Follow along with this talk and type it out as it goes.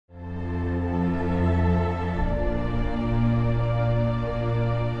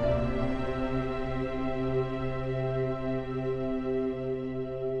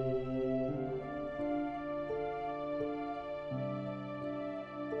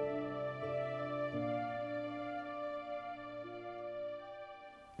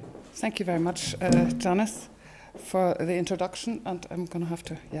Thank you very much, Janice, for the introduction, and I'm going to have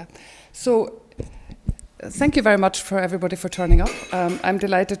to, So, thank you very much for everybody for turning up. I'm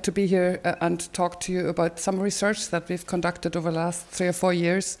delighted to be here and talk to you about some research that we've conducted over the last 3 or 4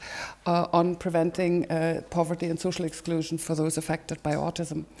 years on preventing poverty and social exclusion for those affected by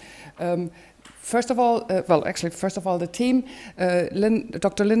autism. First of all, the team,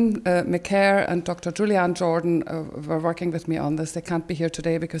 Dr. Lynn McCare and Dr. Julianne Jordan were working with me on this. They can't be here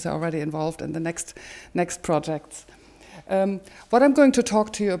today because they're already involved in the next projects. What I'm going to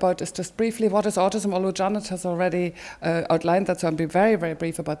talk to you about is just briefly what is autism, although Janet has already outlined that, so I'll be very, very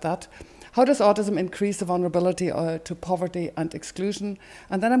brief about that. How does autism increase the vulnerability to poverty and exclusion?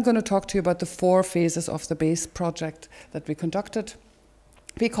 And then I'm going to talk to you about the 4 phases of the BASE project that we conducted.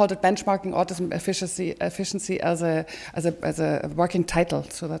 We called it Benchmarking Autism Efficiency as a working title,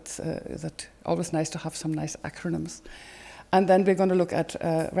 so that's always nice to have some nice acronyms. And then we're going to look at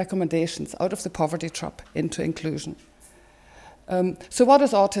recommendations out of the poverty trap into inclusion. So what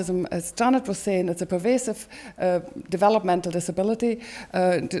is autism? As Janet was saying, it's a pervasive developmental disability.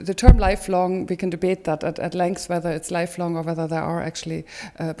 The term lifelong, we can debate that at length, whether it's lifelong or whether there are actually,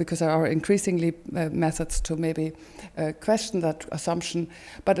 because there are increasingly methods to maybe question that assumption,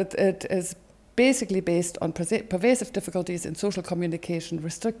 but it is basically based on pervasive difficulties in social communication,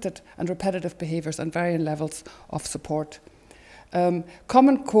 restricted and repetitive behaviors, and varying levels of support.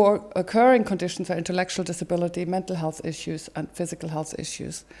 Common occurring conditions are intellectual disability, mental health issues, and physical health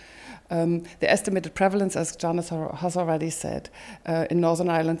issues. The estimated prevalence, as Janice has already said, in Northern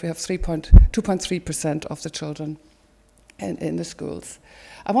Ireland we have 2.3% of the children in the schools.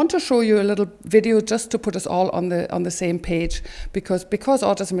 I want to show you a little video just to put us all on the same page, because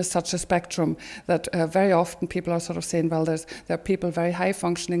autism is such a spectrum that very often people are sort of saying, well, there are people very high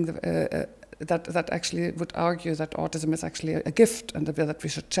functioning that actually would argue that autism is actually a gift, and that we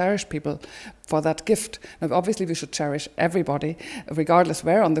should cherish people for that gift. Now, obviously, we should cherish everybody, regardless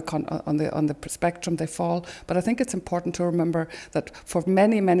where on the spectrum they fall. But I think it's important to remember that for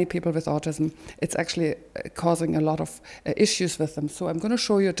many people with autism, it's actually causing a lot of issues with them. So I'm going to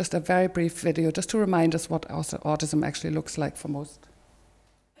show you just a very brief video, just to remind us what autism actually looks like for most.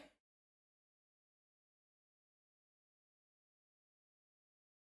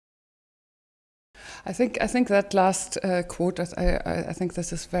 I think that last quote. I think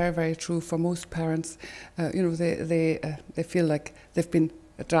this is very, very true for most parents. They feel like they've been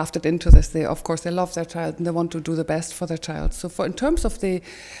drafted into this. Of course, they love their child and they want to do the best for their child. So, in terms of the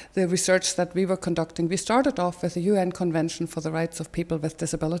research that we were conducting, we started off with the UN Convention for the Rights of People with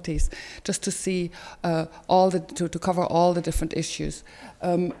Disabilities, just to see to cover all the different issues.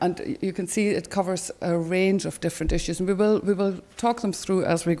 And you can see it covers a range of different issues, and we will talk them through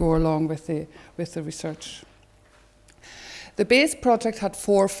as we go along with the research. The BASE project had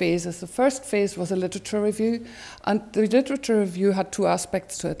 4 phases. The first phase was a literature review, and the literature review had 2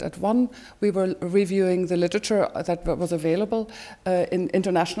 aspects to it. At one, we were reviewing the literature that was available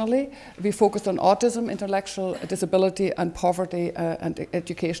internationally. We focused on autism, intellectual disability, and poverty, and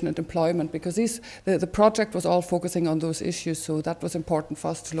education and employment, because the project was all focusing on those issues, so that was important for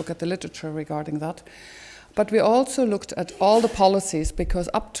us to look at the literature regarding that. But we also looked at all the policies, because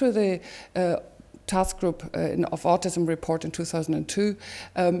up to the task group of autism report in 2002,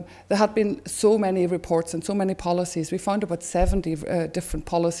 there had been so many reports and so many policies. We found about 70 different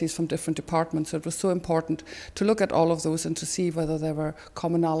policies from different departments, so it was so important to look at all of those and to see whether there were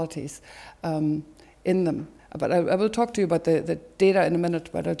commonalities in them. But I will talk to you about the data in a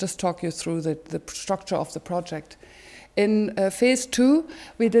minute, but I'll just talk you through the structure of the project. In phase 2,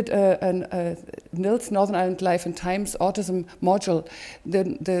 we did a NILS, Northern Ireland Life and Times autism module.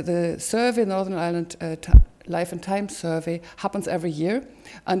 The survey, Northern Ireland Life and Times survey, happens every year,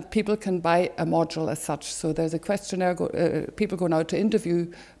 and people can buy a module as such. So there's a questionnaire, people go now to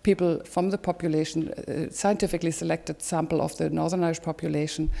interview people from the population, scientifically selected sample of the Northern Irish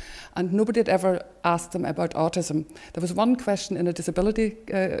population, and nobody had ever asked them about autism. There was one question in a disability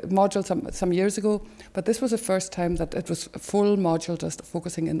module some years ago, but this was the first time that it was a full module just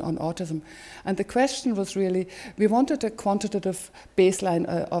focusing in on autism. And the question was really, we wanted a quantitative baseline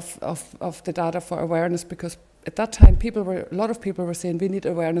of the data for awareness, because at that time, a lot of people were saying we need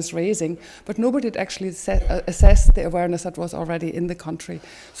awareness raising, but nobody had actually assessed the awareness that was already in the country.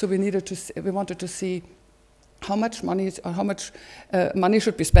 So we wanted to see how much money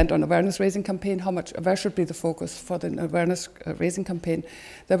should be spent on awareness raising campaign, where should be the focus for the awareness raising campaign.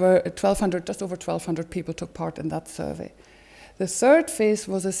 There were just over 1,200 people took part in that survey. The third phase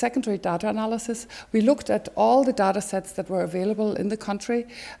was a secondary data analysis. We looked at all the data sets that were available in the country,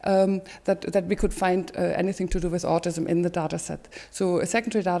 that we could find anything to do with autism in the data set. So a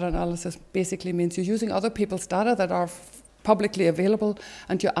secondary data analysis basically means you're using other people's data that are publicly available,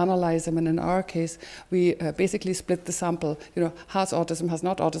 and you analyze them. And in our case, we basically split the sample. Has autism, has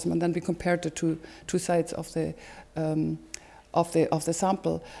not autism, and then we compared the two sides of the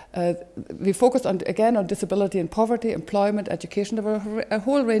sample. We focused on disability and poverty, employment, education. There were a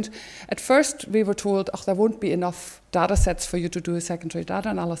whole range. At first, we were told, there won't be enough data sets for you to do a secondary data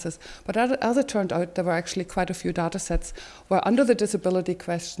analysis. But as it turned out, there were actually quite a few data sets where under the disability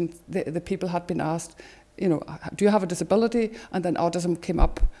question, the people had been asked, do you have a disability? And then autism came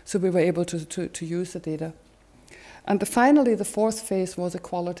up. So we were able to use the data. And finally, the fourth phase was a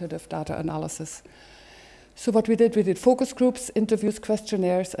qualitative data analysis. So what we did focus groups, interviews,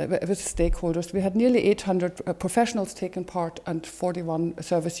 questionnaires with stakeholders. We had nearly 800 professionals taking part and 41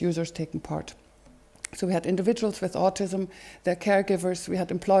 service users taking part. So we had individuals with autism, their caregivers, we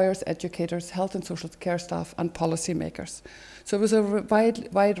had employers, educators, health and social care staff, and policymakers. So it was a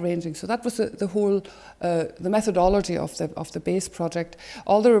wide ranging. So that was the whole, the methodology of the BASE project.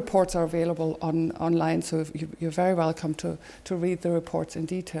 All the reports are available online, so you're very welcome to read the reports in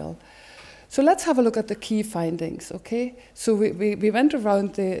detail. So let's have a look at the key findings, okay? So we went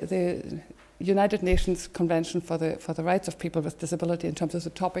around the United Nations Convention for the Rights of People with Disability in terms of the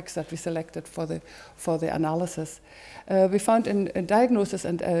topics that we selected for the analysis. We found in diagnosis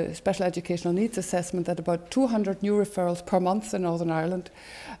and special educational needs assessment that about 200 new referrals per month in Northern Ireland.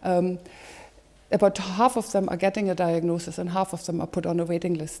 About half of them are getting a diagnosis and half of them are put on a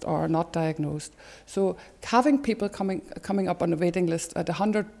waiting list or are not diagnosed. So having people coming up on a waiting list at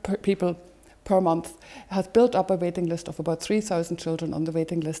 100 people per month has built up a waiting list of about 3,000 children on the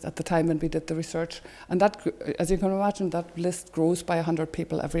waiting list at the time when we did the research. And that, as you can imagine, that list grows by 100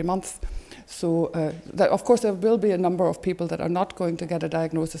 people every month. So of course there will be a number of people that are not going to get a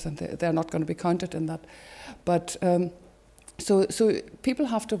diagnosis and they're not going to be counted in that. But so people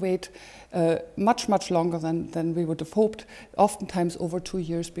have to wait much longer than we would have hoped, oftentimes over 2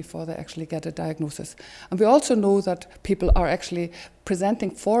 years before they actually get a diagnosis. And we also know that people are actually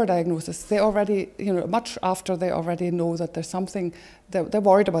presenting for a diagnosis. They already, much after they already know that there's something, they're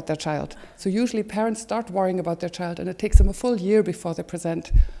worried about their child. So usually parents start worrying about their child and it takes them a full year before they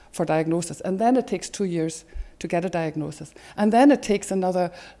present for diagnosis. And then it takes 2 years to get a diagnosis. And then it takes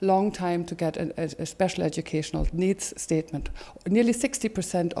another long time to get a special educational needs statement. Nearly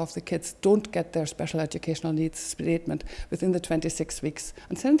 60% of the kids don't get their special educational needs statement within the 26 weeks.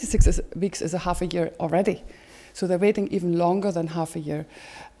 And 76 weeks is a half a year already. So they're waiting even longer than half a year.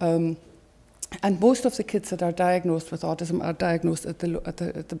 And most of the kids that are diagnosed with autism are diagnosed with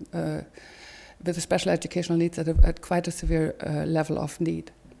the special educational needs at quite a severe level of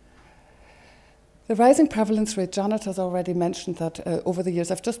need. The rising prevalence rate, Janet has already mentioned that over the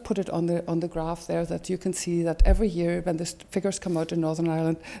years. I've just put it on the graph there, that you can see that every year when the figures come out in Northern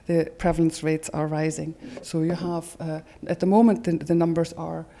Ireland, the prevalence rates are rising. So you have, at the moment, the numbers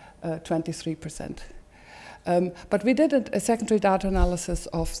are 23%. But we did a secondary data analysis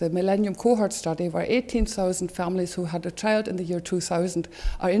of the Millennium Cohort Study, where 18,000 families who had a child in the year 2000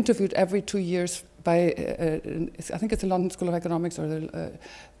 are interviewed every 2 years by, I think it's the London School of Economics or the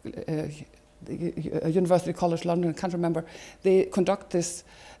University College London, I can't remember. They conduct this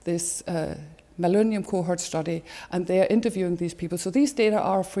Millennium Cohort Study, and they are interviewing these people. So these data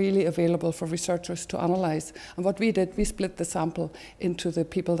are freely available for researchers to analyse. And what we did, we split the sample into the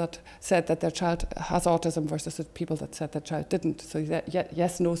people that said that their child has autism versus the people that said their child didn't. So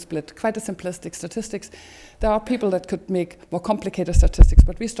yes, no split. Quite a simplistic statistics. There are people that could make more complicated statistics,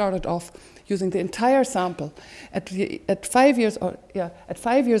 but we started off using the entire sample. At 5 years, at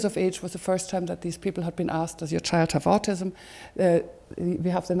 5 years of age was the first time that these people had been asked, does your child have autism? We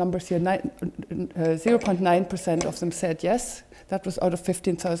have the numbers here. 0.9% of them said yes. That was out of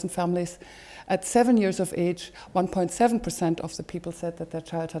 15,000 families. At 7 years of age, 1.7% of the people said that their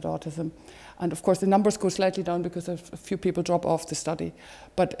child had autism. And of course, the numbers go slightly down because a few people drop off the study.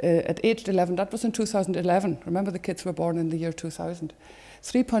 But at age 11, that was in 2011. Remember, the kids were born in the year 2000.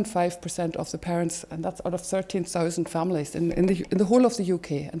 3.5% of the parents, and that's out of 13,000 families in the whole of the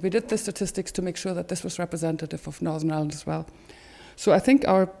UK. And we did the statistics to make sure that this was representative of Northern Ireland as well. So I think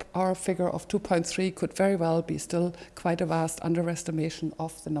our figure of 2.3 could very well be still quite a vast underestimation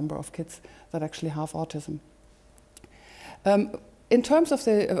of the number of kids that actually have autism. in terms of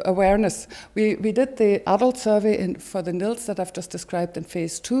the awareness, we did the adult survey for the NILS that I've just described in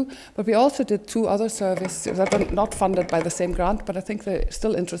phase 2, but we also did 2 other surveys that are not funded by the same grant, but I think they're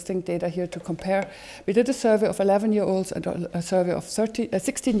still interesting data here to compare. We did a survey of 11-year-olds and a survey of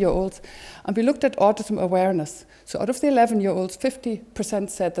 16-year-olds, and we looked at autism awareness. So out of the 11-year-olds, 50%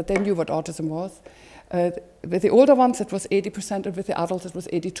 said that they knew what autism was. With the older ones, it was 80%, and with the adults, it was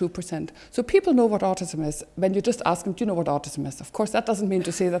 82%. So people know what autism is when you just ask them, do you know what autism is? Of course, that doesn't mean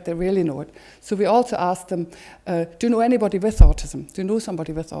to say that they really know it. So we also asked them, do you know anybody with autism? Do you know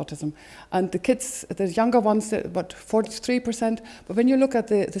somebody with autism? And the kids, the younger ones, about 43%. But when you look at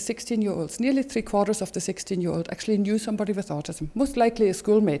the 16-year-olds, nearly 3/4 of the 16-year-old actually knew somebody with autism, most likely a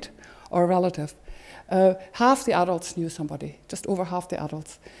schoolmate or a relative. Half the adults knew somebody, just over half the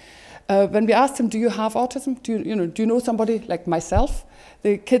adults. When we asked them, do you have autism? Do you know somebody like myself?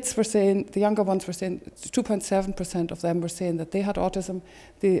 The kids were saying, the younger ones were saying, 2.7% of them were saying that they had autism.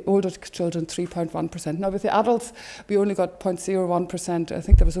 The older children, 3.1%. Now with the adults, we only got 0.01%. I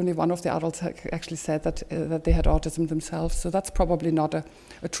think there was only one of the adults actually said that they had autism themselves. So that's probably not a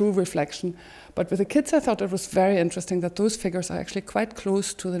true reflection. But with the kids, I thought it was very interesting that those figures are actually quite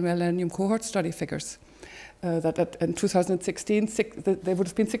close to the Millennium Cohort Study figures. That in 2016, they would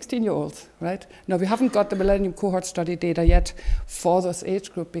have been 16-year-olds, right? Now, we haven't got the Millennium Cohort Study data yet for this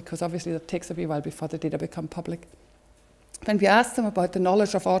age group, because obviously that takes a wee while before the data become public. When we asked them about the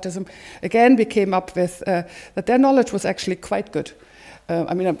knowledge of autism, again, we came up with that their knowledge was actually quite good.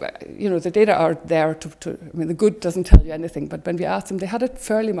 I mean, the data are there I mean, the good doesn't tell you anything, but when we asked them, they had it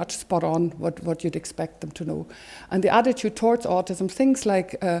fairly much spot on what you'd expect them to know. And the attitude towards autism, things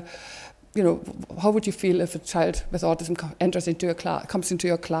like, how would you feel if a child with autism comes into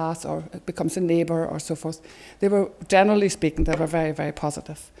your class or becomes a neighbor or so forth? They were, generally speaking, they were very, very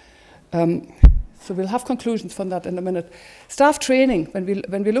positive. So we'll have conclusions from that in a minute. Staff training,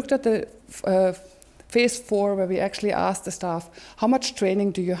 when we looked at the phase 4, where we actually asked the staff, how much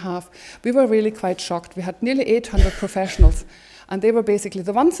training do you have? We were really quite shocked. We had nearly 800 professionals. And they were basically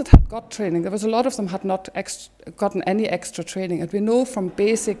the ones that had got training. There was a lot of them had not gotten any extra training. And we know from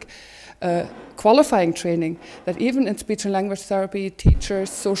basic qualifying training that even in speech and language therapy, teachers,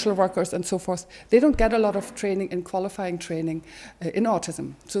 social workers, and so forth, they don't get a lot of training in qualifying training in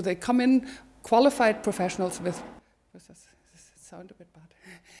autism. So they come in qualified professionals with, does this sound a bit bad?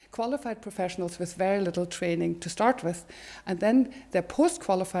 Qualified professionals with very little training to start with, and then their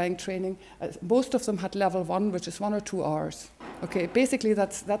post-qualifying training, most of them had level 1, which is 1 or 2 hours. Okay, basically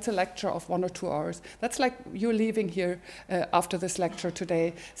that's a lecture of 1 or 2 hours. That's like you leaving here after this lecture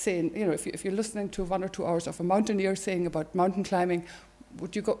today, saying, if you're listening to 1 or 2 hours of a mountaineer saying about mountain climbing,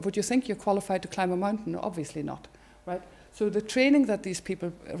 would you think you're qualified to climb a mountain? No, obviously not, right? So the training that these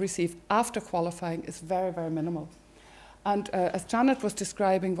people receive after qualifying is very, very minimal. And as Janet was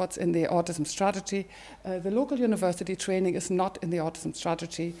describing what's in the autism strategy, the local university training is not in the autism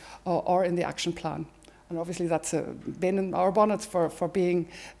strategy or in the action plan. And obviously that's been in our bonnets for being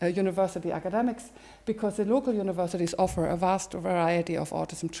university academics, because the local universities offer a vast variety of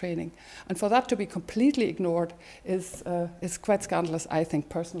autism training. And for that to be completely ignored is quite scandalous, I think,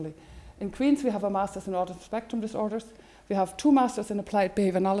 personally. In Queen's, we have a master's in autism spectrum disorders. We have 2 masters in applied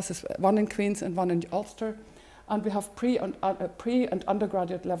behavior analysis, one in Queen's and one in Ulster. And we have pre and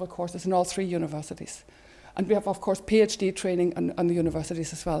undergraduate level courses in all 3 universities. And we have, of course, PhD training on the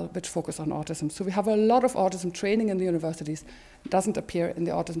universities as well, which focus on autism. So we have a lot of autism training in the universities. It doesn't appear in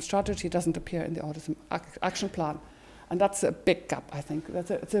the autism strategy, it doesn't appear in the autism action plan. And that's a big gap, I think.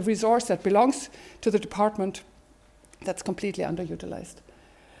 It's a resource that belongs to the department that's completely underutilized.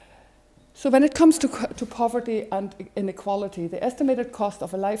 So when it comes to poverty and inequality, the estimated cost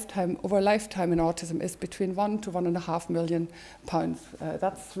of over a lifetime in autism is between £1 to £1.5 million.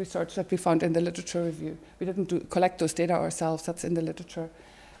 That's research that we found in the literature review. We didn't collect those data ourselves, that's in the literature.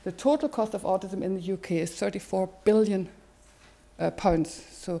 The total cost of autism in the UK is £34 billion.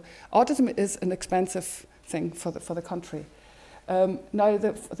 So autism is an expensive thing for the country. Now,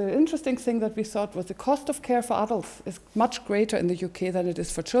 the interesting thing that we thought was the cost of care for adults is much greater in the UK than it is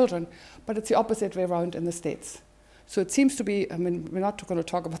for children, but it's the opposite way around in the States. So it seems to be, I mean, we're not going to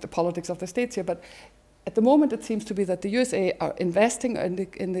talk about the politics of the States here, but at the moment it seems to be that the USA are investing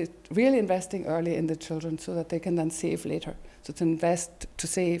really investing early in the children so that they can then save later. So it's an invest to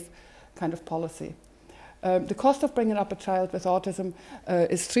save kind of policy. The cost of bringing up a child with autism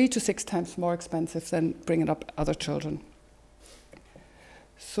is 3 to 6 times more expensive than bringing up other children.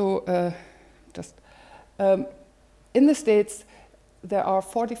 So in the States, there are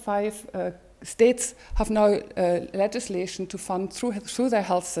 45 states have now legislation to fund, through their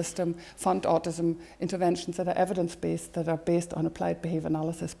health system, fund autism interventions that are evidence-based, that are based on applied behaviour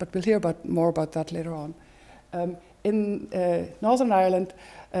analysis. But we'll hear more about that later on. In Northern Ireland,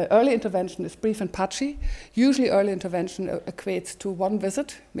 early intervention is brief and patchy. Usually early intervention equates to one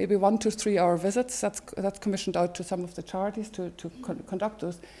visit, maybe 1 to 3 hour visits. That's commissioned out to some of the charities to conduct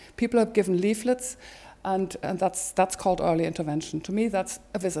those. People have given leaflets, and that's called early intervention. To me, that's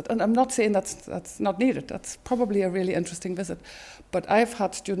a visit. And I'm not saying that's not needed. That's probably a really interesting visit. But I've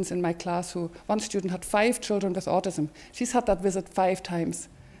had students in my class one student had 5 children with autism. She's had that visit 5 times.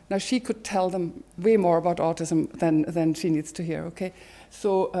 Now, she could tell them way more about autism than she needs to hear, okay?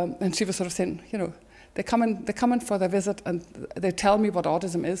 So, and she was sort of saying, you know, they come in for their visit and they tell me what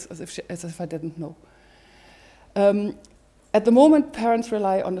autism is as if I didn't know. At the moment, parents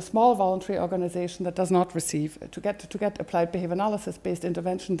rely on a small voluntary organisation that does not receive. To get applied behaviour analysis-based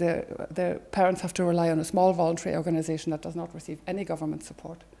intervention, their parents have to rely on a small voluntary organisation that does not receive any government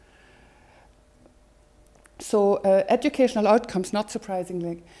support. So educational outcomes, not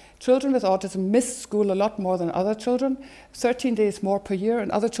surprisingly. Children with autism miss school a lot more than other children, 13 days more per year,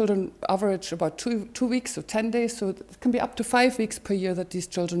 and other children average about 2 weeks, so 10 days, so it can be up to 5 weeks per year that these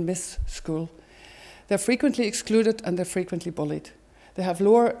children miss school. They're frequently excluded and they're frequently bullied. They have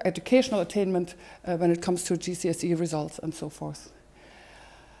lower educational attainment when it comes to GCSE results and so forth.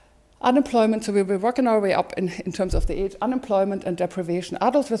 Unemployment, so we'll be working our way up in terms of the age. Unemployment and deprivation.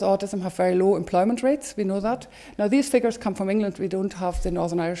 Adults with autism have very low employment rates, we know that. Now these figures come from England, we don't have the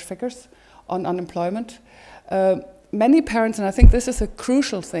Northern Irish figures on unemployment. Many parents, and I think this is a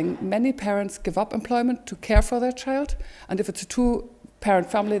crucial thing, many parents give up employment to care for their child, and if it's a 2-parent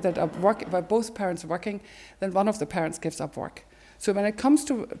family that are where both parents are working, then one of the parents gives up work. So when it comes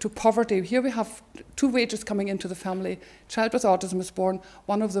to poverty, here we have 2 wages coming into the family. Child with autism is born,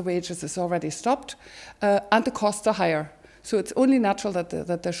 one of the wages is already stopped, and the costs are higher. So it's only natural that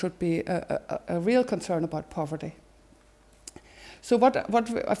there should be a real concern about poverty. So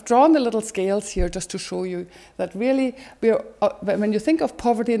I've drawn the little scales here just to show you that really, when you think of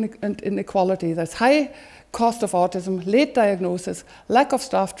poverty and inequality, there's high cost of autism, late diagnosis, lack of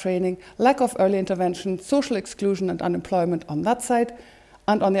staff training, lack of early intervention, social exclusion and unemployment on that side.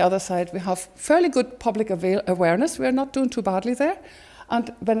 And on the other side, we have fairly good public awareness. We're not doing too badly there.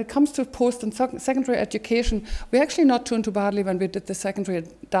 And when it comes to post and secondary education, we're actually not doing too badly when we did the secondary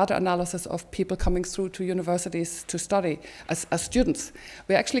data analysis of people coming through to universities to study as students.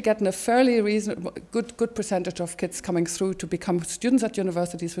 We're actually getting a fairly reasonable, good percentage of kids coming through to become students at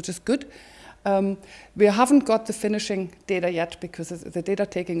universities, which is good. We haven't got the finishing data yet because the data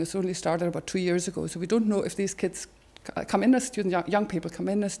taking has only started about 2 years ago. So we don't know if these kids come in as students, young people come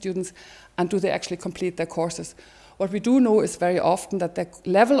in as students, and do they actually complete their courses. What we do know is very often that the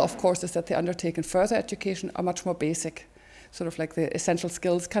level of courses that they undertake in further education are much more basic, sort of like the essential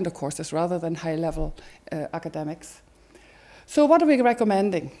skills kind of courses rather than high-level academics. So what are we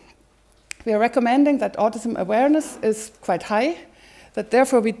recommending? We are recommending that autism awareness is quite high, that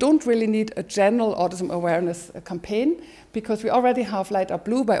therefore we don't really need a general autism awareness campaign because we already have Light Up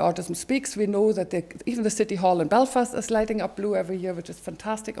Blue by Autism Speaks. We know that even the City Hall in Belfast is lighting up blue every year, which is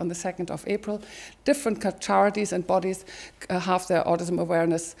fantastic, on the 2nd of April. Different charities and bodies have their autism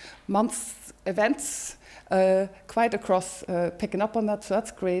awareness month events quite across, picking up on that, so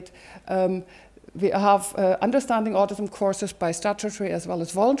that's great. We have understanding autism courses by statutory as well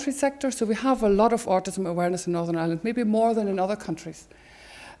as voluntary sector. So we have a lot of autism awareness in Northern Ireland, maybe more than in other countries.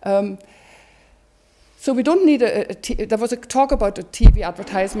 So we don't need there was a talk about a TV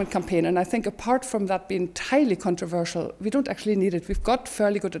advertisement campaign, and I think apart from that being highly controversial, we don't actually need it. We've got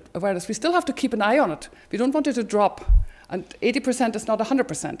fairly good awareness. We still have to keep an eye on it. We don't want it to drop. And 80% is not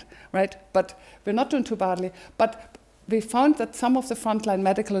 100%, right? But we're not doing too badly. But we found that some of the frontline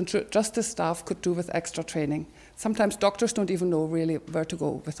medical and justice staff could do with extra training. Sometimes doctors don't even know really where to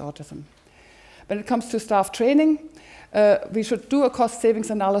go with autism. When it comes to staff training, we should do a cost savings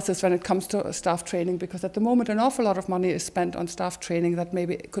analysis when it comes to staff training, because at the moment an awful lot of money is spent on staff training that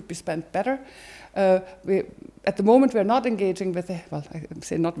maybe could be spent better. At the moment we're not engaging with, well, I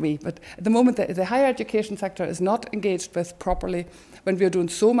say not we, but at the moment the higher education sector is not engaged with properly when we're doing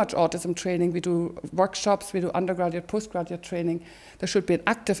so much autism training. We do workshops, we do undergraduate, postgraduate training. There should be an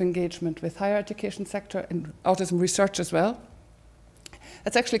active engagement with higher education sector in autism research as well.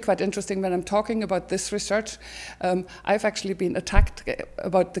 It's actually quite interesting when I'm talking about this research. I've actually been attacked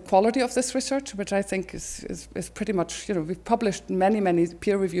about the quality of this research, which I think is pretty much, you know, we've published many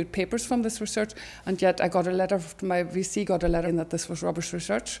peer-reviewed papers from this research, and yet I got a letter, my VC got a letter in that this was rubbish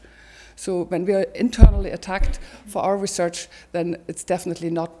research. So when we are internally attacked for our research, then it's definitely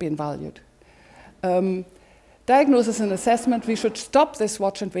not being valued. Diagnosis and assessment, we should stop this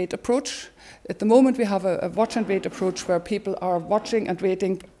watch and wait approach. At the moment we have a watch and wait approach where people are watching and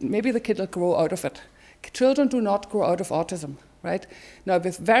waiting. Maybe the kid will grow out of it. Children do not grow out of autism, right? Now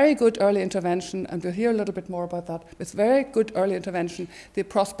with very good early intervention, and we'll hear a little bit more about that, with very good early intervention, the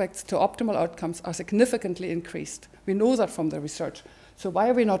prospects to optimal outcomes are significantly increased. We know that from the research. So why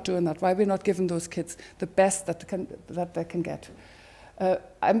are we not doing that? Why are we not giving those kids the best that they can get?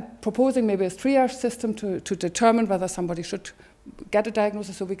 I'm proposing maybe a triage system to determine whether somebody should get a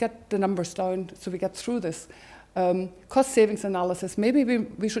diagnosis, so we get the numbers down, so we get through this. Cost savings analysis, maybe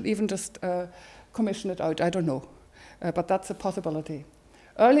we should even just commission it out, I don't know, but that's a possibility.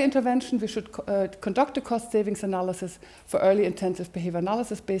 Early intervention, we should conduct a cost savings analysis for early intensive behavior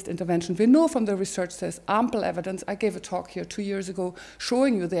analysis-based intervention. We know from the research there's ample evidence. I gave a talk here 2 years ago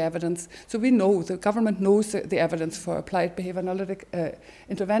showing you the evidence. So we know, the government knows the evidence for applied behavior analytic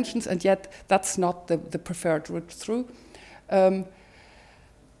interventions, and yet that's not the preferred route through.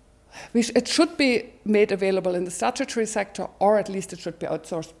 It should be made available in the statutory sector, or at least it should be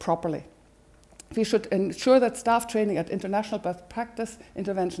outsourced properly. We should ensure that staff training at international best practice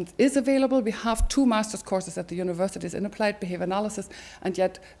interventions is available. We have 2 master's courses at the universities in applied behavior analysis, and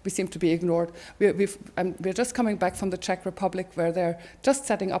yet we seem to be ignored. We're just coming back from the Czech Republic, where they're just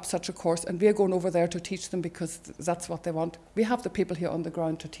setting up such a course, and we're going over there to teach them because that's what they want. We have the people here on the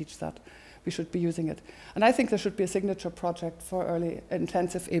ground to teach that. We should be using it. And I think there should be a signature project for early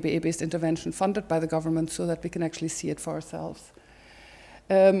intensive ABA-based intervention funded by the government so that we can actually see it for ourselves.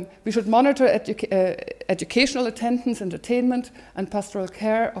 We should monitor educational attendance, entertainment, and pastoral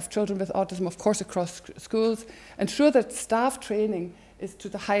care of children with autism, of course, across schools. Ensure that staff training is to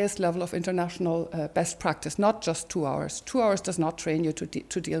the highest level of international best practice, not just 2 hours. 2 hours does not train you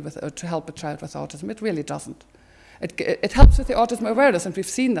to deal with, to help a child with autism. It really doesn't. It helps with the autism awareness, and we've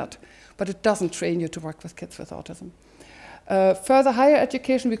seen that, but it doesn't train you to work with kids with autism. Further higher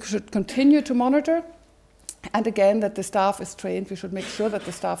education, we should continue to monitor. And again, that the staff is trained. We should make sure that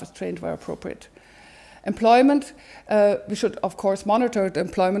the staff is trained where appropriate. Employment, we should, of course, monitor the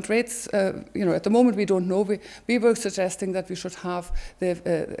employment rates. At the moment, we don't know. We were suggesting that we should have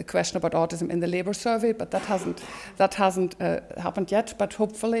the question about autism in the labour survey, but that hasn't happened yet. But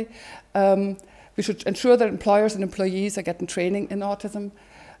hopefully, we should ensure that employers and employees are getting training in autism.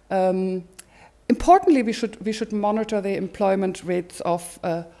 Importantly, we should monitor the employment rates of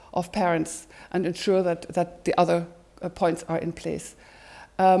parents and ensure that the other points are in place.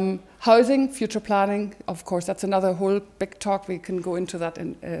 Housing, future planning, of course, that's another whole big talk. We can go into that,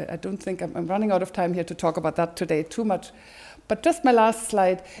 and I don't think I'm running out of time here to talk about that today too much. But just my last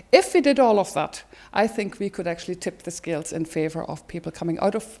slide, if we did all of that, I think we could actually tip the scales in favour of people coming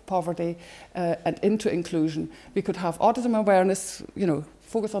out of poverty and into inclusion. We could have autism awareness,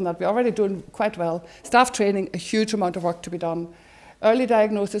 focus on that. We're already doing quite well. Staff training, a huge amount of work to be done. Early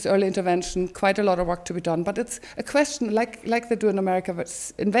diagnosis, early intervention, quite a lot of work to be done. But it's a question, like they do in America,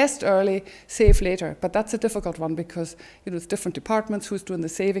 but invest early, save later. But that's a difficult one because it's different departments, who's doing the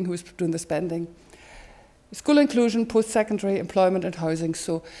saving, who's doing the spending. School inclusion, post-secondary, employment and housing.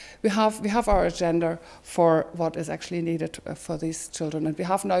 So we have our agenda for what is actually needed for these children. And we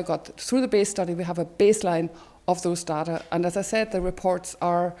have now got, through the base study, we have a baseline of those data. And as I said, the reports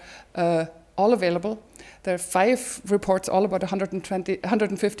are all available. There are 5 reports, all about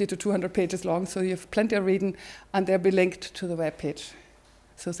 150 to 200 pages long, so you have plenty of reading, and they'll be linked to the web page.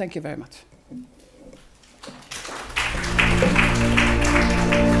 So thank you very much.